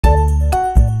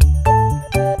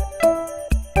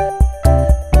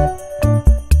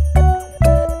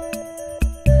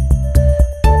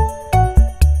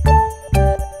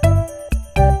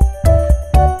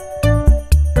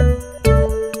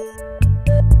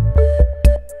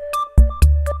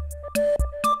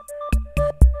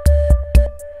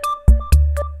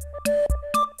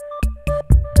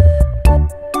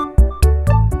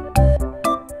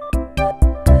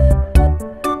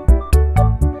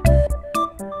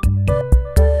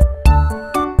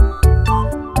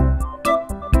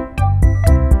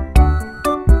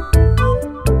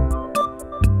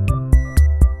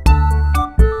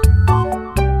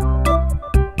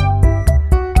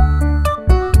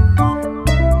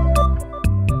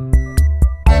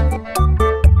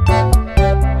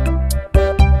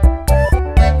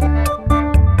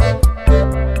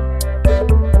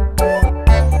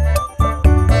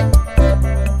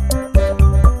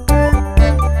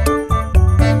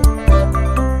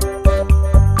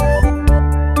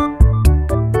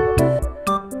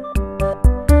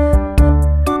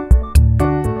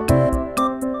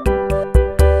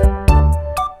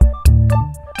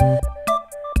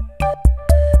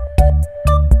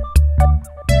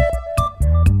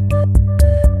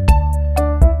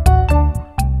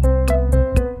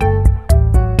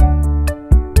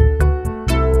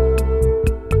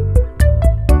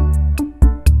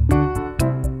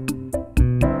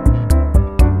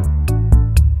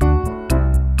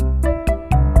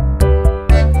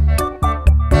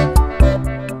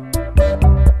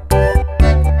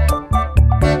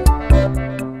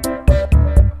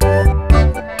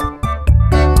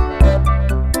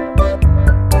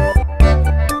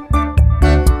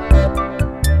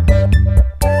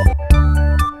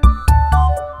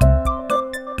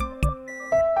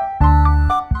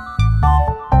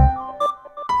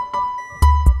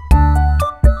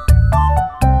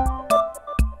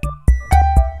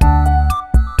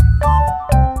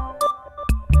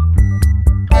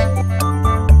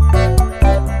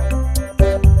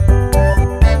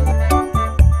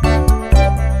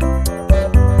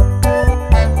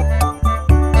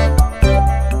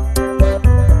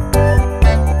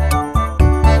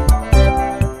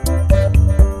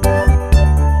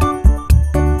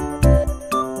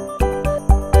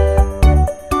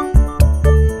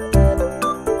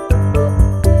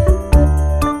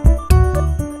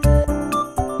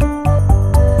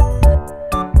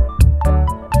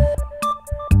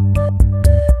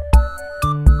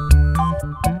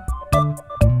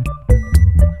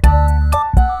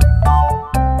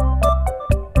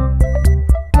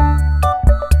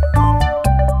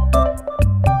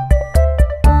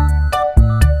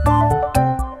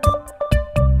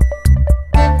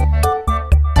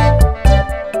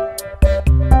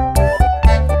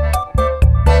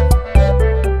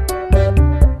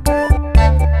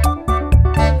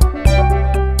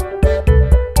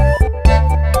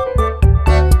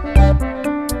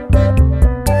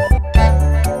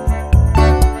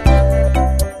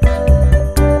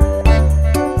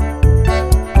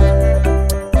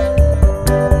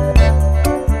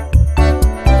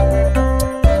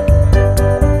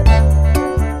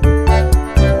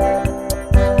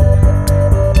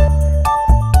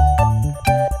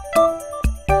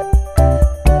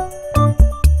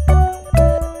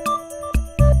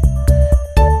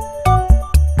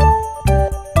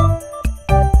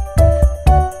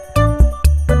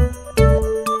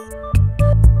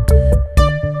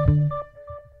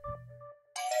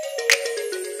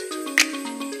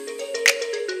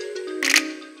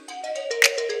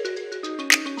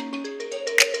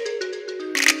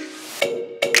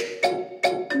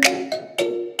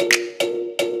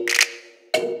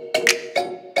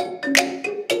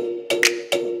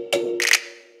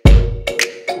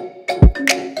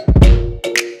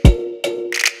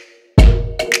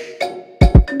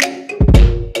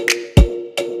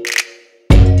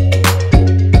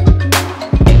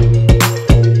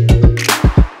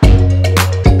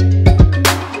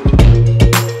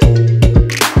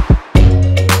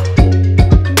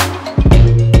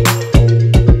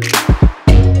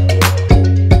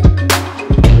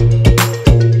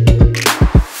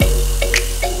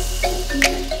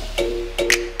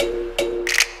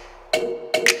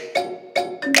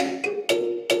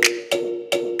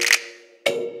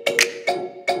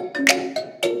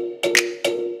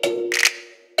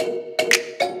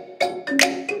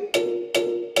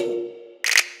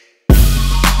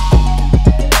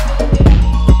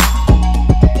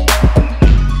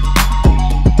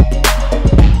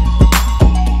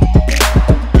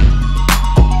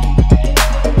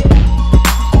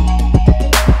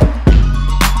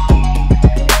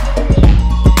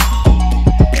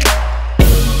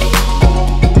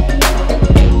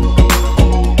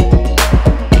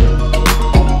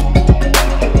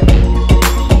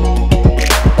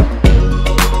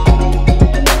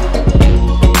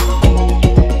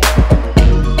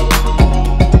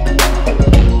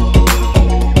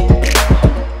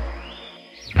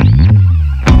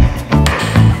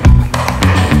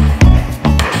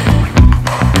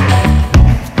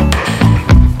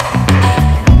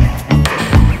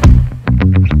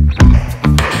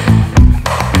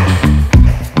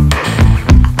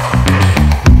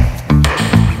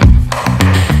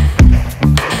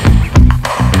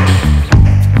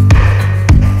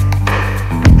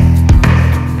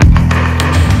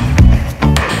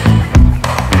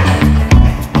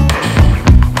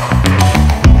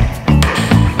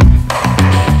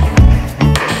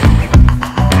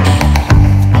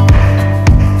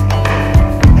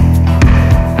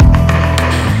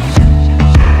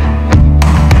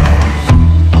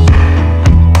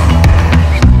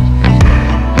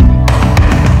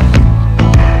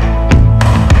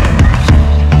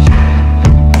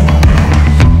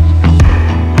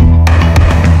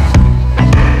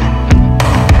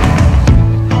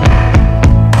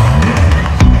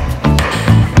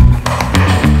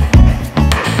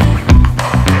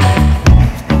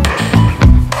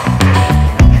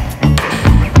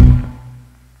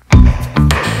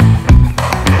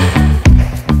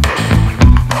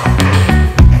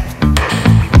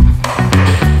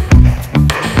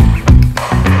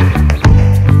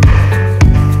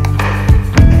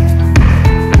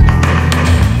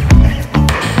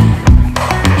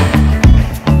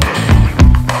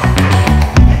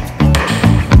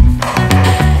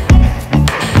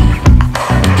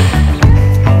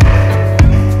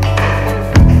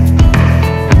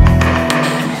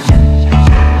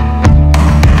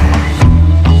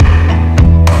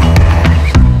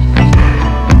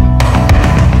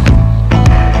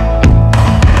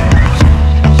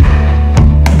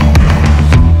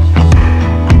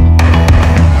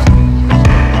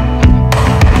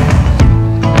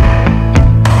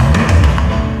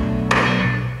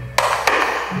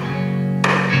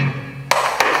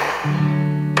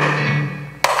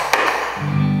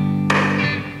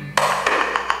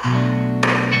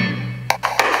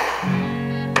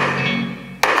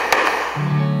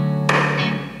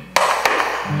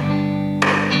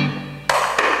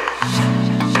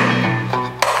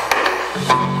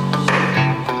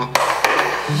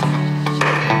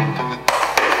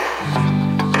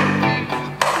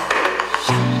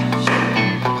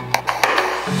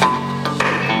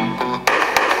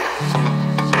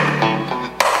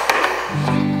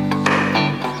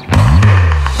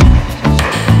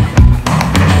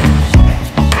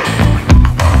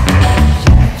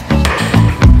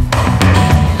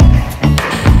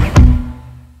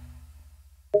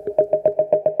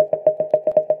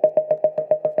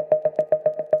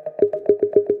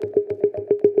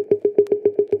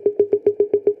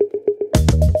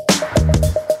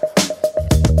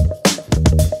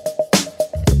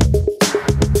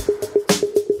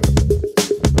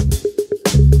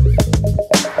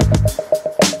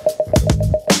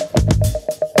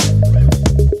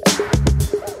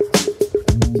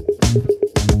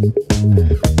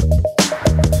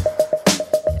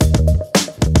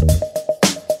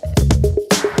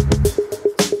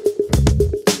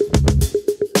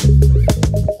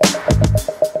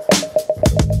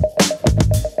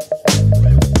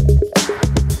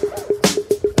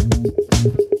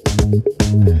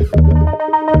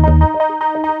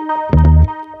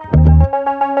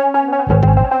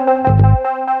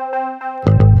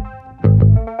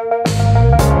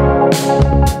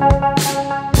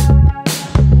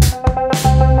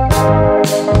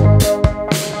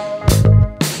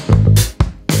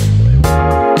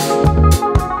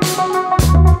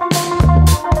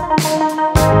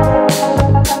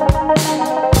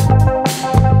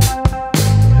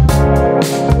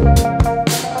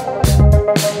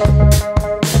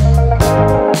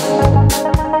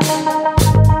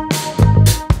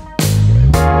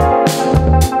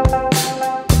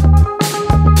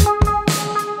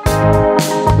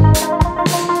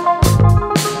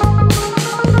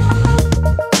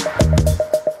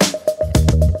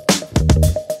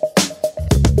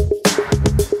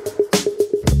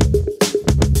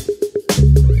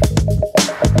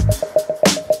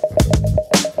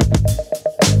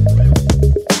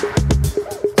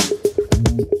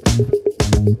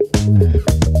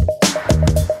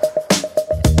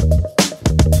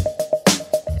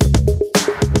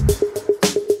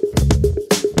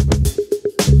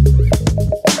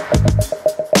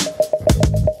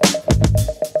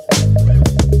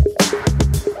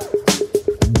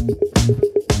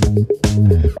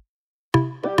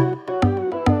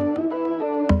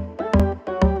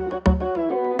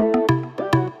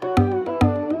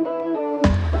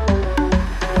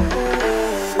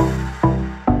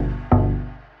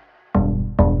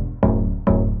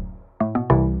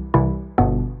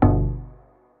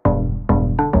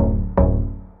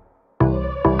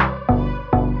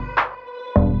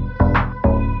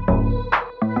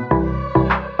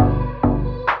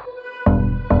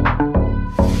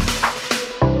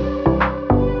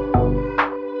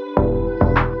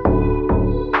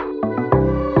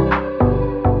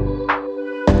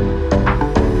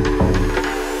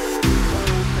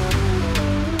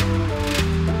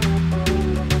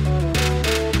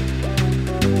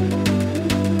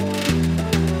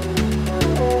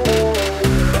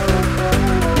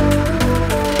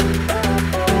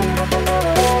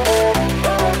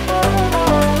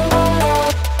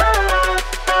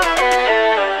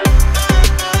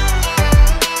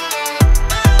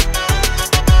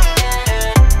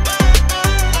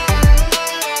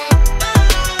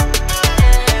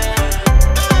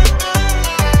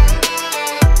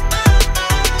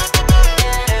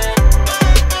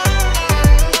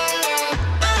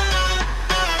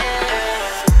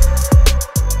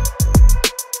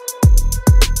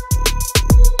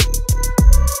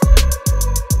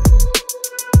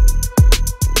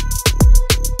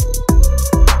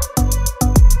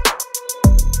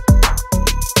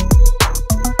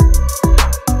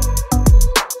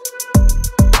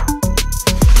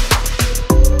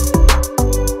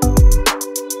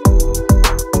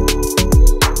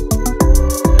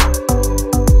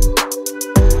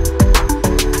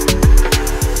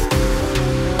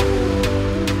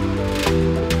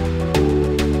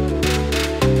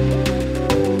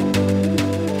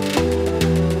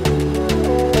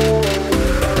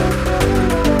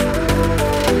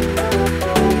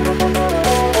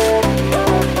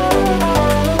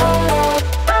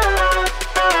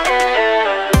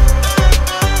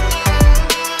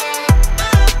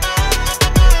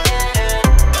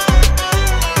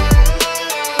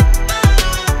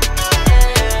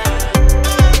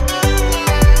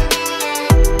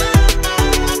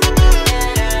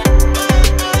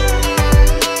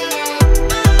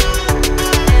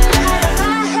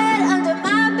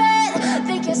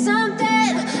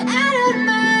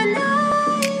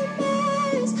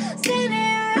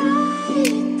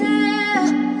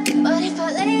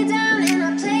lay down and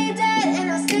I play dead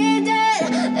and I stay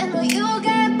dead, then will you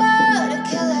get bored of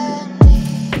killing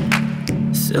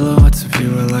me? Silhouettes of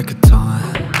you are like a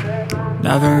taunt.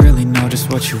 Never really know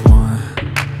just what you want.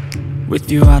 With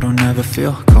you I don't ever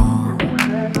feel calm.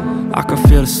 I can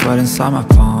feel the sweat inside my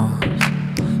palms.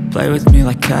 Play with me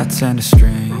like cats and a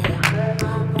string.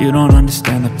 You don't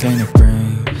understand the pain it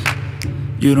brings.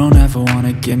 You don't ever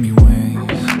wanna give me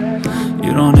wings.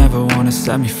 You don't ever wanna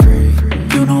set me free.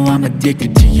 You know I'm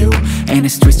addicted to you, and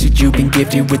it's twisted, you've been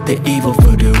gifted with the evil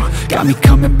voodoo. Got me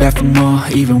coming back for more,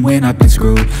 even when I've been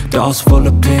screwed. Dolls full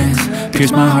of pins,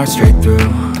 pierce my heart straight through.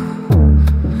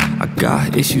 I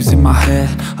got issues in my head,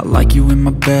 I like you in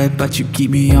my bed, but you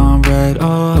keep me on red.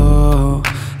 Oh,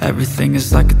 everything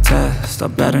is like a test, I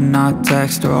better not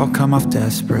text or I'll come off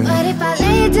desperate. But if I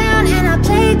lay down and I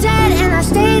play dead and I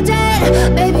stay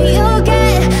dead, baby you'll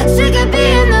get sick of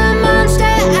being the monster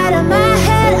out of my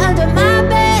head, under my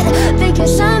bed, thinking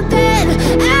something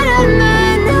out of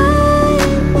my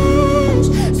nightmares,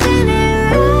 standing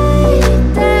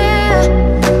right there.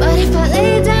 But if I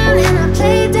lay down and I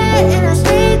play dead and I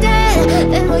stay dead,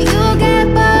 then will you get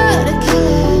bored of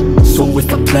killing me? So if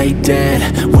I play dead,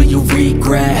 will you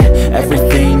regret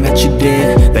everything that you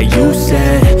did, that you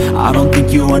said? I don't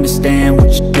think you understand what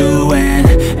you're doing,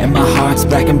 and my heart's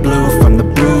black and blue from the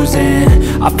bruising.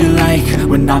 I feel like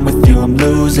when I'm with you I'm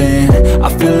losing. I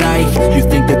feel like you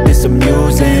think that this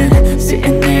amusing,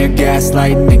 sitting there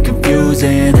gaslighting and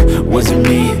confusing. Was it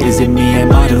me? Is it me?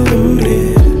 Am I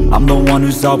deluded? I'm the one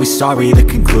who's always sorry, the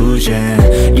conclusion,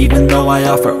 even though I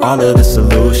offer all of the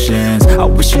solutions. I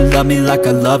wish you loved me like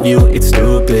I love you, it's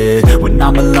stupid. When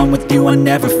I'm alone with you I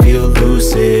never feel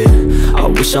lucid. I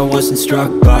wish I wasn't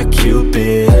struck by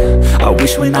Cupid. I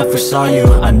wish when I first saw you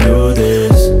I knew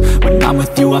this. When I'm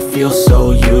with you I feel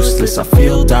so useless, I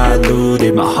feel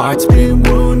diluted, my heart's been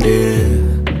wounded.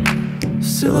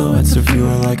 Silhouettes of you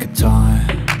are like a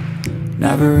taunt.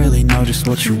 Never really know just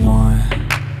what you want.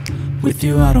 With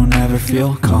you I don't ever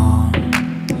feel calm.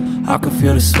 I can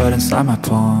feel the sweat inside my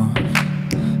palms.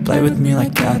 Play with me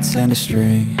like cats and a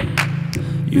string.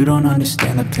 You don't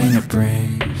understand the pain it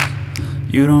brings.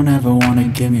 You don't ever wanna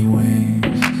give me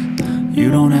wings.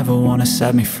 You don't ever wanna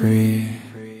set me free.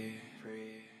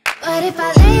 But if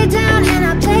I lay down and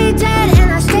I play dead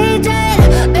and I stay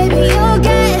dead, baby you'll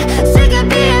get